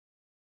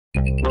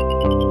Okay,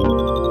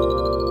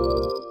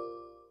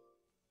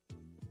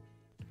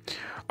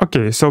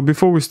 so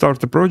before we start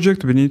the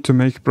project, we need to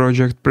make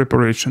project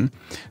preparation.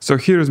 So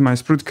here is my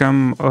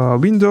SprutCAM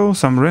window,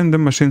 some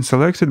random machine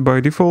selected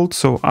by default.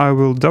 So I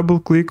will double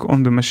click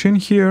on the machine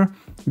here,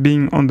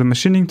 being on the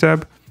machining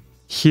tab.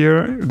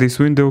 Here, this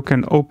window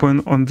can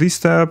open on this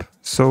tab.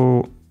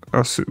 So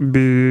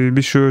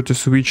be sure to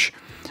switch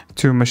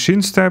to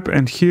machines tab.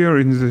 And here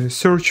in the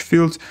search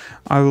field,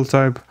 I will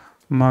type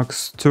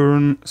max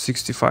turn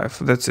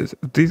 65. That's it.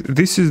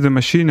 This is the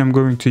machine I'm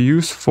going to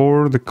use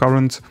for the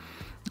current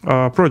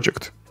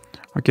project.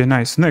 Okay,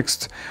 nice.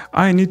 Next,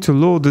 I need to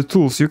load the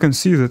tools. You can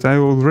see that I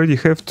already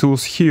have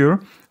tools here,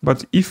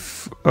 but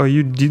if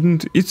you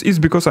didn't, it's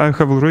because I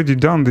have already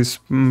done this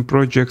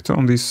project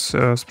on this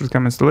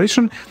SprutCAM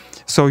installation.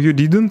 So you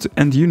didn't,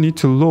 and you need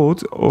to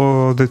load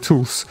the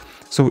tools.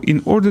 So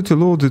in order to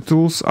load the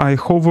tools, I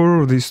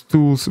hover this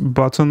tools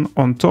button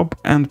on top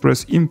and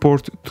press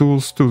import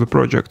tools to the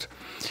project.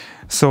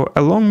 So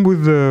along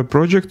with the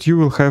project, you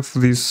will have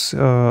this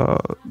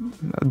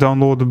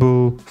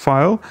downloadable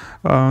file,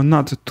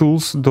 not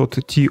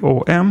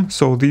tools.tom.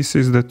 So this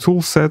is the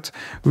tool set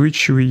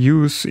which we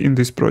use in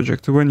this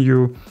project. When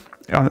you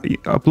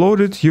upload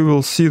it, you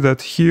will see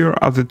that here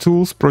are the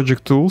tools,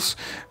 project tools,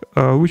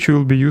 which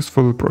will be used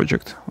for the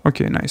project.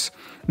 Okay, nice.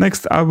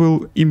 Next, I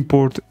will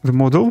import the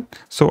model.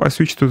 So I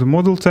switch to the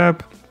model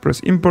tab, press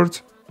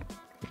import,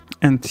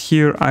 and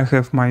here I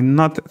have my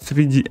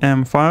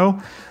not3dm file.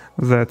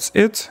 That's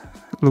it.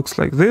 Looks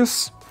like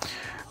this.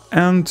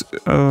 And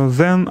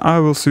then I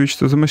will switch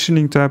to the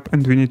machining tab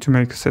and we need to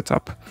make a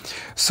setup.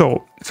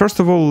 So first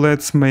of all,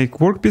 let's make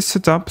workpiece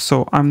setup.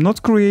 So I'm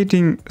not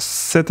creating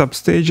setup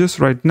stages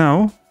right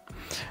now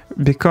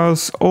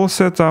because all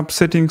setup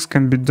settings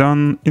can be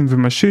done in the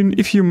machine.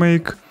 If you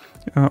make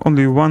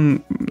only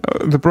one,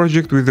 the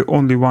project with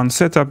only one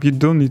setup, you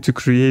don't need to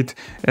create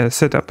a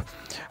setup.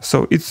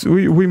 So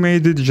we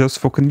made it just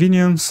for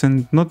convenience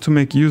and not to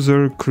make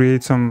user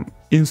create some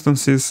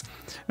instances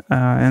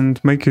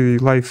and make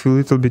life a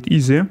little bit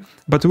easier.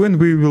 But when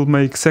we will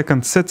make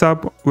second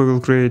setup, we will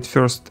create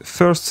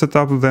first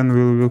setup, then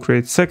we will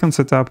create second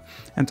setup,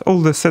 and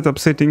all the setup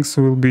settings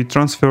will be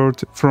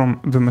transferred from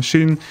the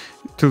machine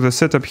to the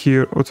setup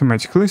here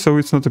automatically, so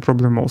it's not a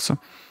problem also.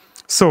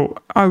 So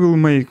I will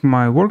make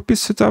my workpiece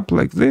setup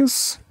like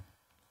this.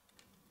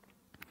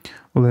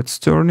 Let's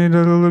turn it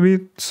a little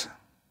bit.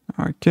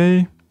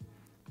 Okay.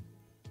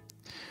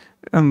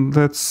 And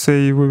let's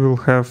say we will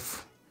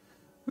have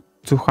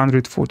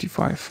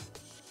 245.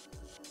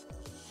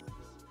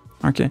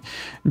 Okay,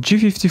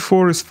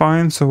 G54 is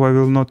fine, so I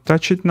will not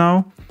touch it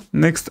now.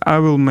 Next, I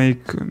will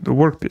make the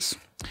workpiece.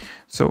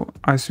 So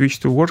I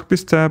switch to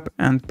workpiece tab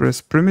and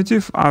press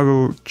primitive. I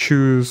will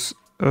choose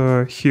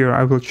here,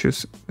 I will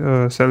choose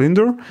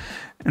cylinder.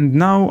 And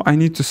now I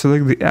need to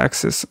select the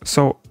axis.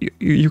 So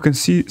you can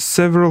see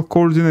several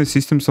coordinate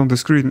systems on the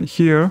screen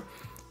here,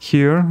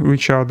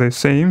 which are the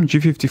same,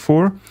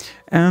 G54,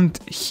 and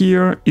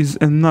here is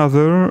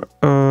another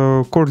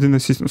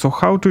coordinate system. So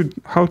how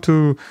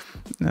to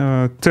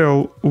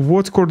tell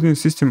what coordinate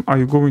system are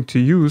you going to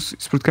use,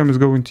 SprutCAM is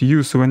going to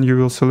use when you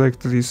will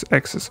select this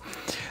axis.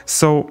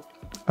 So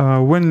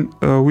when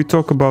we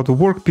talk about the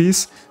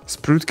workpiece,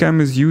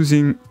 SprutCAM is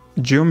using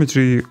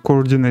geometry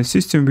coordinate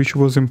system, which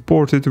was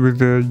imported with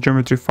the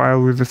geometry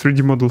file, with the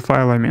 3D model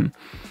file, I mean.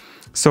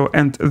 So,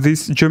 and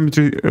this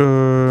geometry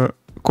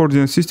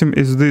coordinate system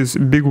is this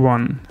big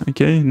one,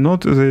 okay,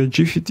 not the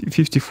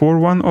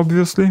G54 one,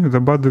 obviously,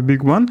 but the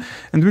big one.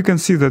 And we can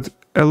see that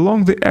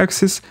along the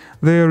axis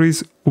there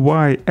is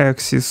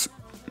y-axis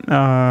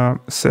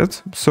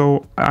set.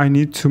 So I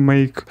need to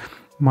make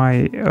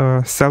my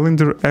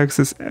cylinder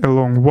axis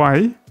along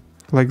y,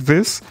 like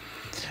this.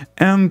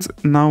 And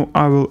now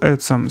I will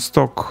add some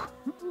stock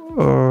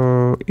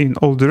in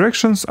all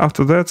directions.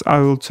 After that, I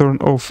will turn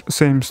off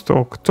same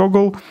stock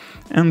toggle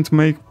and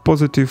make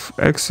positive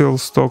axial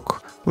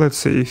stock, let's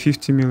say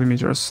 50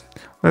 millimeters.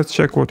 Let's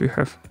check what we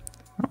have.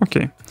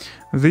 Okay,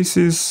 this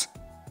is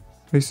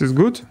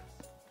good.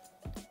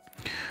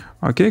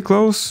 Okay,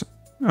 close.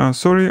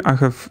 Sorry, I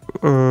have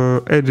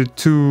added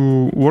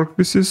two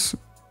workpieces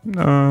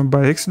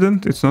by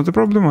accident. It's not a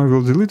problem, I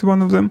will delete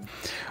one of them.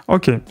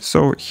 Okay,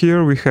 so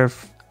here we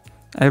have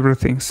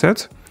everything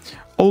set,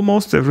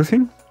 almost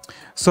everything.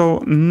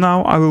 So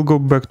now I will go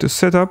back to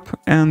setup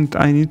and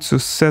I need to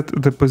set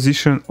the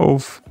position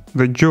of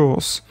the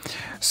jaws.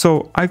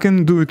 So I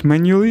can do it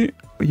manually.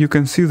 You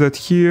can see that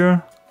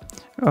here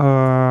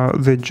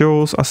the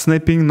jaws are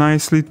snapping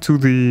nicely to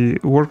the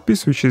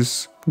workpiece, which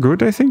is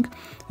good, I think.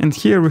 And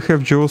here we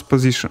have jaws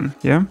position,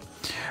 yeah.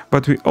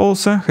 But we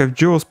also have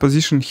jaws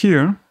position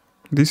here,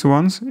 these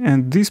ones,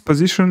 and this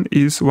position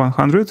is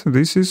 100,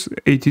 this is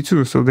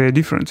 82, so they are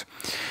different.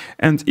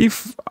 And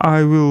if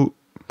I will,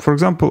 for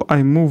example,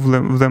 I move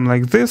them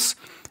like this,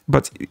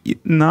 but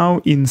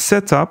now in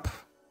setup,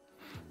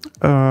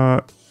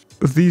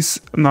 this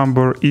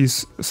number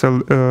is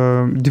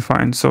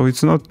defined, so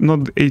it's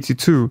not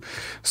 82.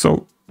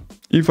 So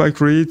if I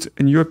create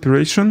a new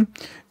operation,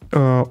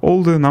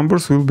 all the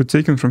numbers will be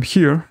taken from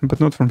here, but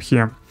not from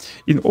here.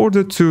 In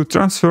order to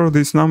transfer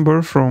this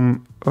number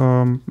from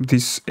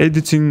this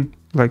editing,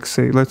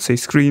 let's say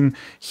screen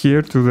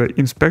here to the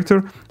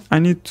inspector, I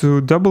need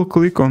to double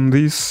click on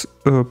this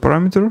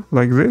parameter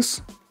like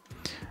this,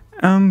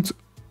 and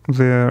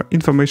the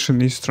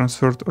information is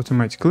transferred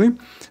automatically.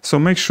 So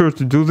make sure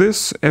to do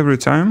this every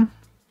time.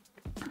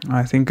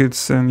 I think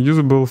it's a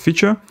usable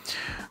feature.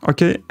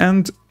 Okay,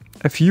 and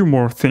a few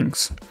more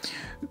things.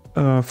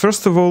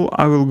 First of all,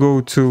 I will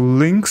go to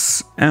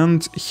links,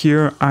 and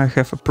here I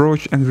have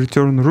approach and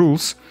return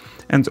rules,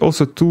 and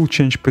also tool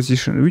change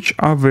position, which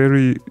are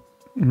very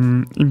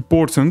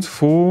important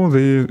for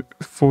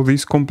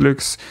this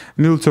complex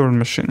mill-turn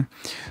machine.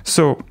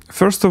 So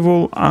first of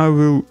all, I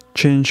will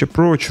change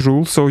approach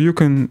rule, so you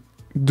can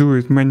do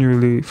it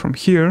manually from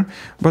here,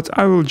 but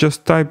I will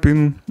just type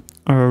in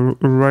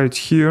right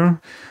here.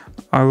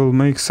 I will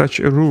make such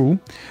a rule.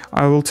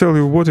 I will tell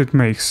you what it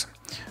means.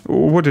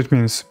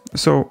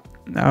 So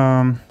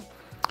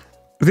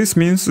this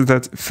means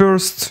that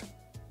first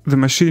the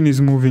machine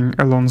is moving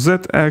along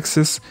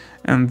z-axis,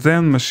 and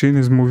then machine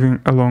is moving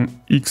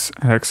along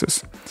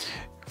x-axis.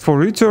 For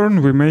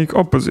return, we make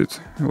opposite.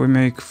 We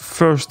make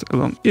first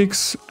along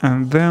x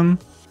and then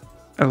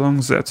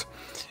along z.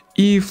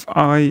 If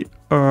I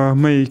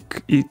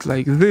make it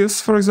like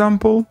this, for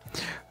example,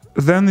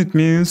 then it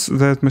means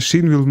that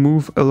machine will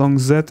move along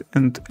z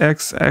and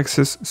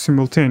x-axis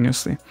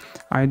simultaneously.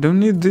 I don't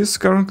need this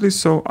currently,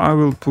 so I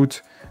will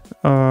put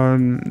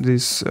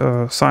this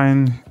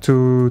sign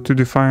to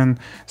define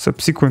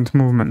subsequent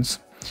movements.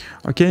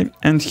 Okay,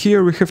 and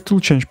here we have tool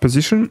change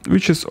position,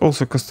 which is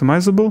also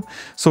customizable,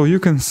 so you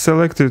can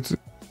select it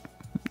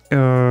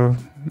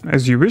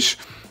as you wish,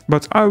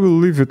 but I will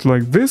leave it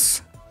like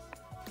this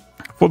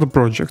for the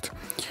project.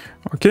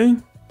 Okay,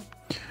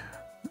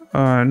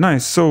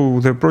 nice. So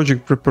the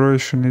project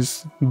preparation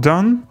is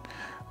done.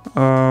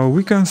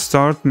 We can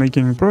start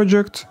making a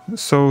project.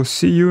 So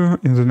see you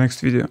in the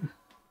next video.